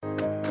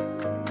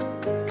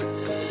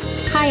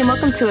Hi, and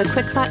welcome to a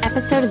quick thought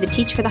episode of the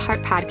Teach for the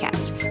Heart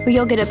podcast, where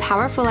you'll get a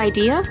powerful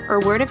idea or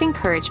word of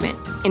encouragement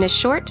in a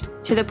short,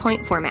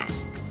 to-the-point format.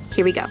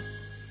 Here we go.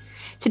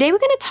 Today we're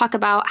going to talk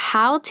about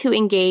how to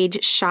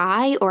engage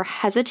shy or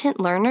hesitant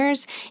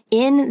learners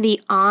in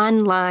the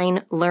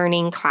online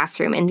learning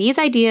classroom. And these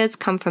ideas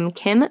come from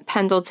Kim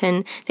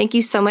Pendleton. Thank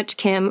you so much,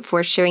 Kim,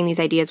 for sharing these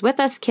ideas with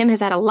us. Kim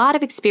has had a lot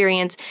of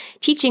experience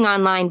teaching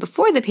online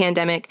before the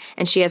pandemic,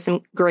 and she has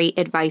some great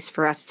advice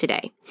for us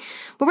today.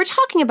 What we're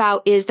talking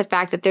about is the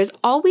fact that there's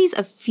always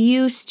a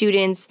few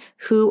students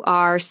who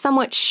are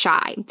somewhat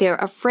shy. They're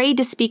afraid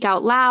to speak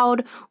out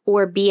loud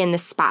or be in the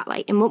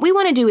spotlight. And what we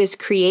want to do is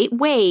create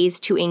ways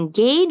to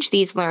engage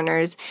these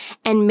learners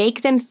and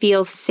make them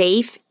feel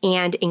safe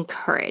and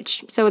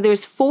encouraged. So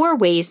there's 4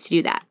 ways to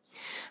do that.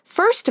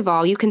 First of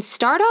all, you can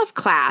start off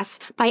class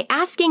by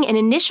asking an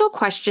initial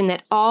question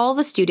that all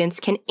the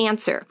students can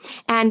answer.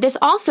 And this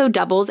also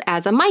doubles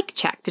as a mic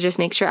check to just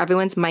make sure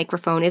everyone's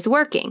microphone is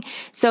working.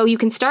 So you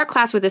can start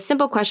class with a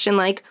simple question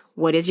like,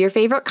 what is your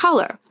favorite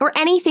color? Or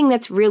anything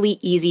that's really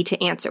easy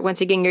to answer.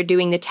 Once again, you're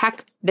doing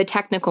the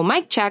technical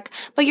mic check,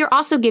 but you're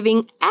also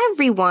giving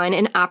everyone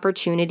an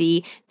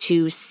opportunity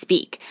to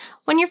speak.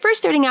 When you're first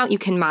starting out, you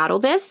can model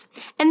this,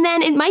 and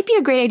then it might be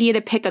a great idea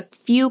to pick a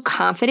few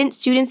confident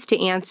students to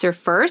answer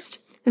first,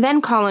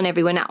 then call on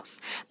everyone else.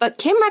 But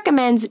Kim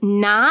recommends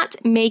not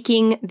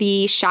making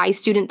the shy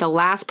student the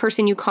last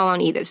person you call on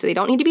either. So they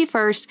don't need to be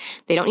first.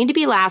 They don't need to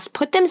be last.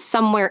 Put them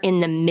somewhere in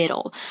the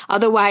middle.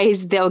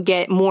 Otherwise, they'll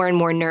get more and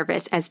more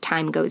nervous as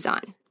time goes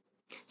on.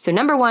 So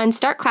number 1,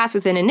 start class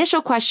with an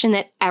initial question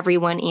that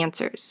everyone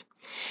answers.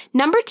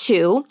 Number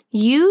 2,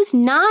 use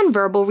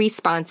nonverbal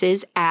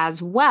responses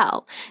as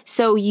well.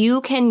 So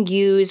you can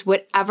use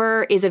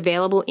whatever is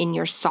available in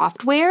your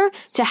software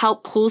to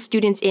help pull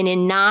students in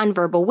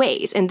nonverbal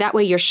ways. And that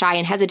way your shy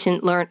and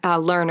hesitant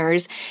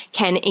learners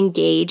can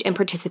engage and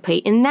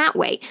participate in that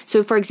way.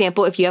 So for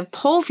example, if you have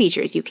poll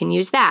features, you can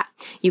use that.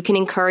 You can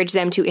encourage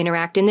them to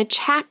interact in the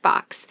chat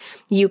box.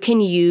 You can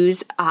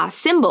use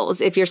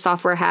symbols if your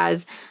software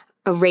has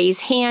a raise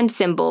hand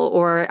symbol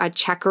or a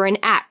check or an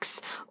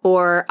X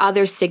or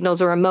other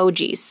signals or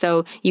emojis.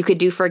 So you could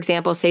do, for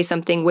example, say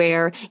something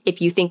where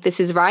if you think this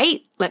is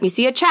right, let me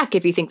see a check.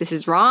 If you think this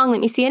is wrong, let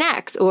me see an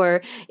X.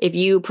 Or if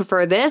you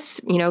prefer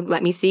this,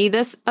 let me see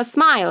this, a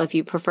smile. If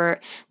you prefer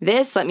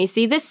this, let me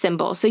see this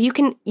symbol. So you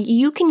can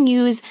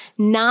use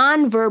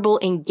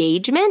nonverbal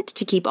engagement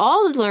to keep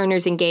all the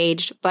learners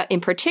engaged, but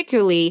in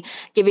particularly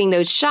giving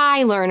those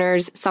shy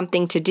learners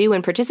something to do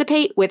and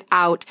participate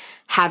without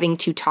having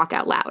to talk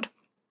out loud.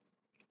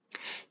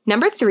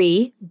 Number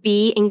 3,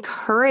 be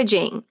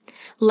encouraging.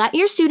 Let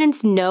your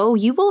students know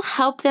you will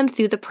help them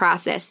through the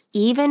process,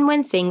 even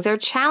when things are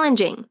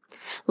challenging.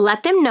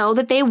 Let them know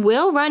that they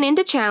will run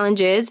into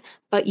challenges,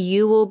 but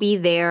you will be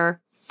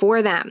there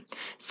for them.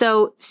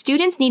 So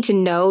students need to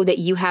know that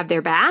you have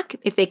their back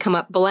if they come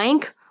up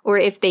blank or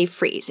if they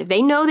freeze. If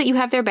they know that you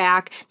have their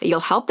back, that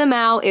you'll help them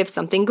out if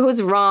something goes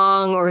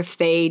wrong or if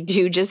they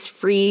do just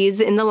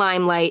freeze in the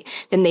limelight,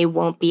 then they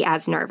won't be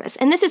as nervous.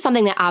 And this is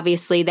something that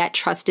obviously that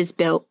trust is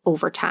built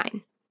over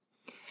time.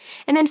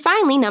 And then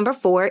finally, number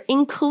 4,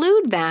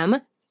 include them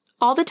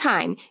all the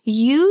time.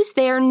 Use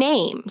their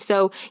name.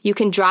 So you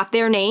can drop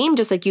their name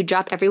just like you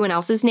drop everyone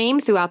else's name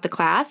throughout the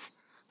class.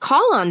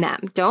 Call on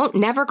them. Don't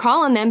never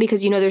call on them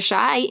because you know they're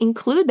shy.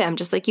 Include them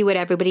just like you would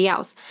everybody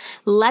else.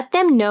 Let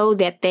them know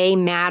that they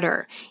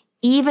matter,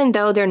 even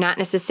though they're not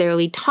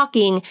necessarily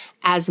talking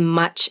as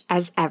much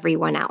as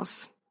everyone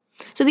else.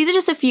 So these are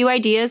just a few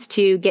ideas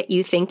to get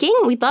you thinking.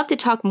 We'd love to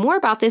talk more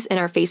about this in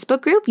our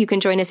Facebook group. You can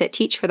join us at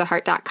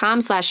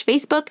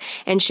teachfortheheart.com/Facebook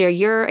and share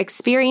your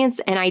experience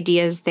and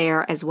ideas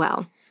there as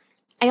well.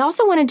 I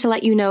also wanted to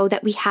let you know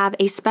that we have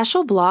a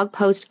special blog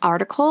post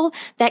article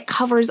that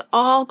covers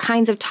all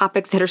kinds of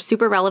topics that are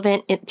super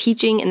relevant in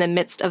teaching in the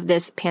midst of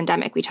this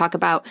pandemic. We talk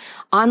about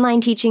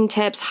online teaching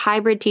tips,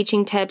 hybrid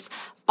teaching tips,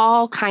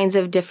 all kinds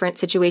of different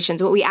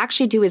situations. What we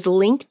actually do is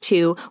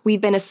we've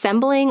been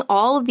assembling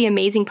all of the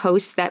amazing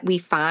posts that we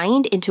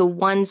find into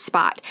one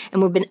spot, and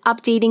we've been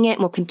updating it and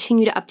we'll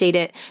continue to update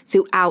it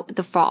throughout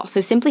the fall. So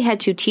simply head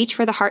to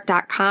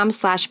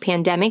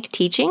teachfortheheart.com/pandemic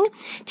teaching,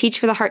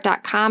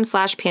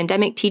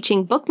 teachfortheheart.com/pandemic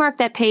teaching, bookmark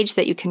that page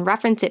so that you can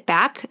reference it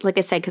back, like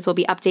I said, because we'll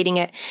be updating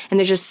it. And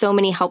there's just so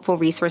many helpful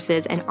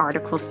resources and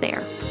articles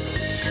there.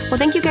 Well,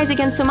 thank you guys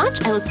again so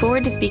much. I look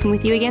forward to speaking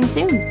with you again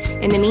soon.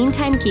 In the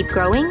meantime, keep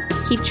growing,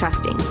 keep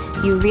trusting.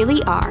 You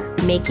really are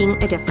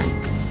making a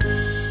difference.